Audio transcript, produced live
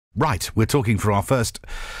Right, we're talking for our first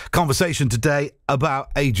conversation today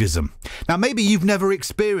about ageism. Now, maybe you've never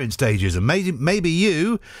experienced ageism. Maybe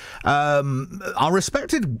you are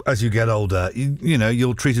respected as you get older. You know,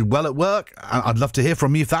 you're treated well at work. I'd love to hear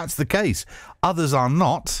from you if that's the case. Others are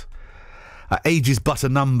not. Age is but a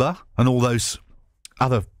number, and all those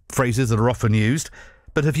other phrases that are often used.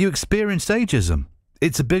 But have you experienced ageism?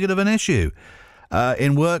 It's a bit of an issue.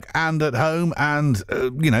 In work and at home and,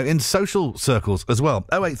 in social circles as well.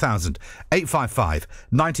 08000 855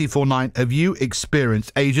 949. Have you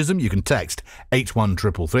experienced ageism? You can text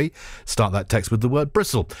 81333. Start that text with the word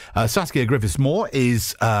Bristol. Saskia Griffiths-Moore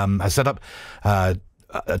has set up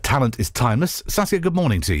Talent is Timeless. Saskia, good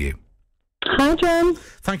morning to you. Hi, John.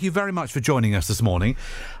 Thank you very much for joining us this morning.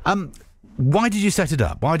 Why did you set it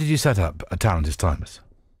up? Why did you set up Talent is Timeless?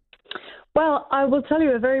 Well, I will tell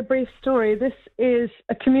you a very brief story. This is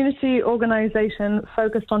a community organisation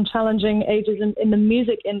focused on challenging ageism in the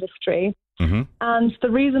music industry. Mm-hmm. And the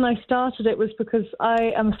reason I started it was because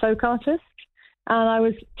I am a folk artist, and I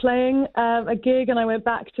was playing a gig, and I went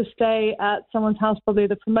back to stay at someone's house, probably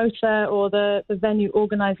the promoter or the venue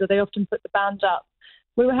organiser. They often put the band up.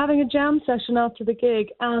 We were having a jam session after the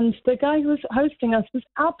gig, and the guy who was hosting us was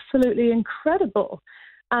absolutely incredible.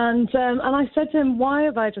 And I said to him, why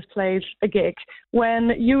have I just played a gig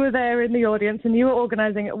when you were there in the audience and you were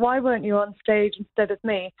organising it? Why weren't you on stage instead of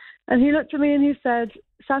me? And he looked at me and he said,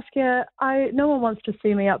 Saskia, no one wants to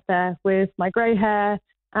see me up there with my grey hair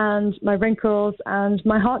and my wrinkles, and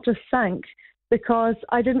my heart just sank because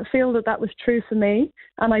I didn't feel that was true for me.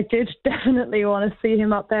 And I did definitely want to see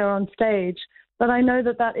him up there on stage. But I know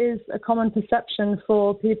that is a common perception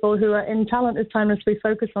for people who are in Talent is Timeless. We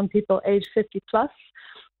focus on people age 50 plus.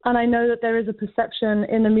 And I know that there is a perception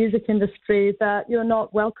in the music industry that you're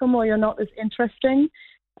not welcome or you're not as interesting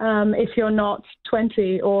if you're not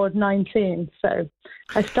 20 or 19. So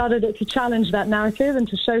I started it to challenge that narrative and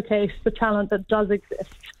to showcase the talent that does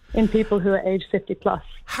exist in people who are age 50 plus.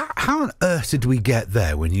 How on earth did we get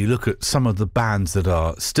there when you look at some of the bands that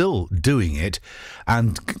are still doing it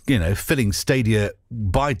and, filling stadia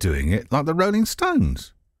by doing it, like the Rolling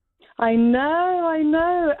Stones? I know.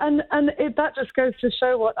 And that just goes to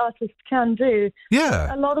show what artists can do.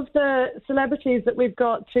 Yeah. A lot of the celebrities that we've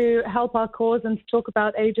got to help our cause and to talk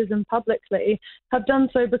about ageism publicly have done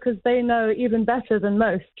so because they know even better than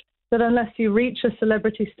most that unless you reach a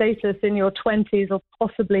celebrity status in your 20s or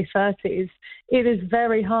possibly 30s, it is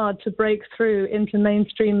very hard to break through into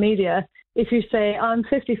mainstream media. If you say, I'm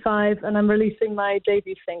 55 and I'm releasing my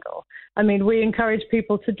debut single. I mean, we encourage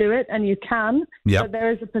people to do it, and you can, yep. But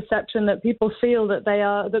there is a perception that people feel that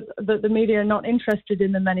that the media are not interested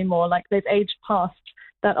in them anymore, like they've aged past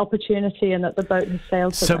that opportunity and that the boat has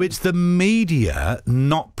sailed for them. So it's the media,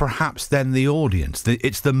 not perhaps then the audience.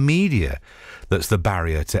 It's the media that's the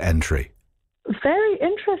barrier to entry. Very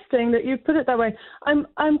interesting that you put it that way.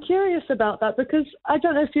 I'm curious about that because I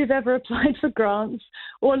don't know if you've ever applied for grants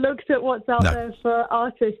or looked at what's out there for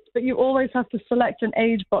artists, but you always have to select an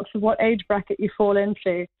age box of what age bracket you fall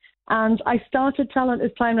into. And I started Talent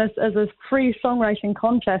is Timeless as a free songwriting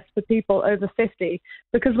contest for people over 50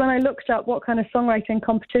 because when I looked at what kind of songwriting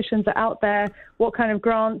competitions are out there, what kind of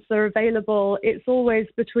grants are available, it's always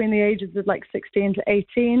between the ages of like 16 to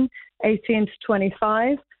 18, 18 to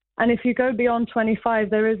 25. And if you go beyond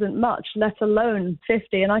 25, there isn't much, let alone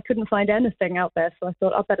 50. And I couldn't find anything out there, so I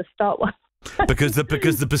thought I'd better start one. because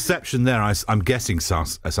the perception there, I'm guessing,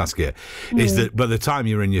 Saskia, is that by the time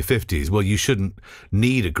you're in your 50s, well, you shouldn't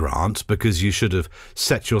need a grant because you should have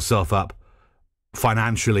set yourself up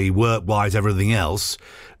financially, work-wise, everything else,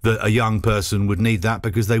 that a young person would need that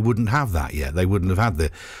because they wouldn't have that yet. They wouldn't have had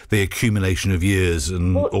the accumulation of years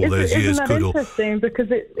and all those years. Isn't that interesting? Because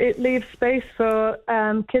it leaves space for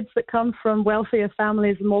kids that come from wealthier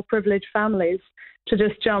families and more privileged families to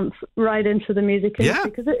just jump right into the music industry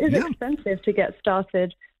because it is expensive to get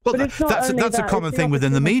started. Well, that's a common thing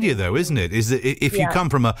within the media, though, isn't it? Is that if you come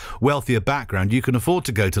from a wealthier background, you can afford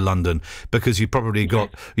to go to London because you've probably got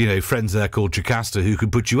friends there called Jocasta who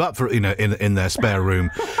could put you up for in their spare room.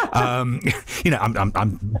 I'm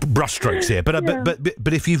brushstrokes here,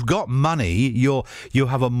 but if you've got money, you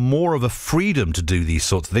have more of a freedom to do these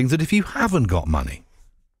sorts of things than if you haven't got money.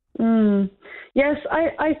 Yes,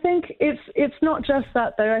 I think it's not just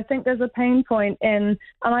that, though. I think there's a pain point when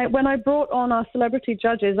I brought on our celebrity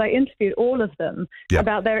judges, I interviewed all of them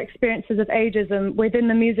about their experiences of ageism within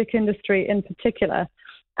the music industry in particular.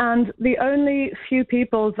 And the only few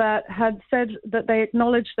people that had said that they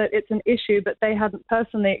acknowledged that it's an issue, but they hadn't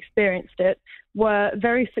personally experienced it, were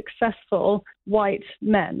very successful white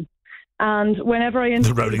men. And whenever I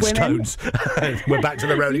interviewed the Rolling Stones, we're back to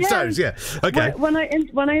the Rolling Stones. Yeah, okay. When I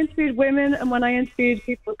interviewed women and when I interviewed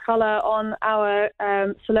people of colour on our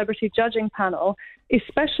celebrity judging panel,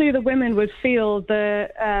 especially the women would feel the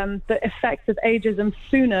effects of ageism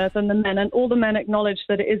sooner than the men, and all the men acknowledged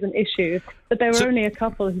that it is an issue, but there were only a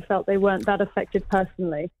couple who felt they weren't that affected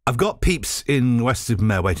personally. I've got Peeps in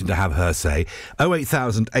West-Supermare waiting to have her say.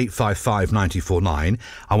 08000 855 949.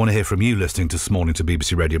 I want to hear from you listening this morning to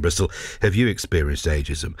BBC Radio Bristol. Have you experienced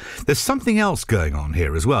ageism? There's something else going on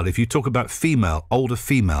here as well. If you talk about older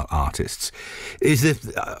female artists,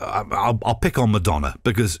 I'll pick on Madonna,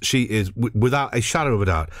 because she is, without a shadow of a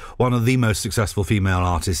doubt, one of the most successful female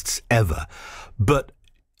artists ever. But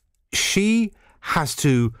she has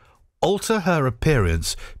to alter her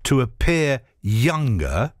appearance to appear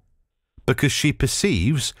younger because she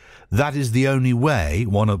perceives that is the only way,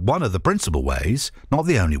 one of the principal ways, not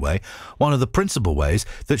the only way, one of the principal ways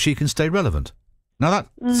that she can stay relevant. Now that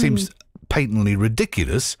seems patently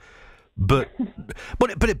ridiculous, but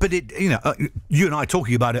it, you and I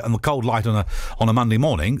talking about it on the cold light on a Monday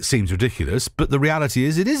morning seems ridiculous, but the reality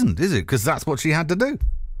is it isn't, is it? Because that's what she had to do.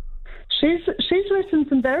 She's written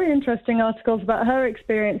some very interesting articles about her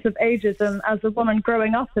experience of ageism as a woman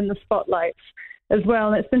growing up in the spotlight as well.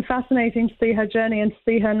 And it's been fascinating to see her journey and to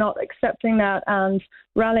see her not accepting that and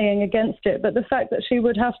rallying against it. But the fact that she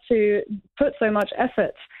would have to put so much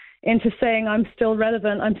effort into saying I'm still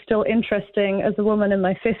relevant, I'm still interesting as a woman in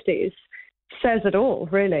my 50s, says it all,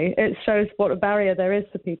 really. It shows what a barrier there is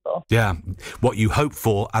for people. Yeah, what you hope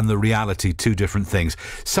for and the reality, two different things.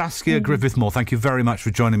 Saskia Griffiths-Moore, thank you very much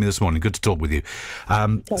for joining me this morning. Good to talk with you.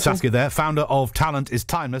 Saskia there, founder of Talent is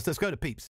Timeless. Let's go to Peeps.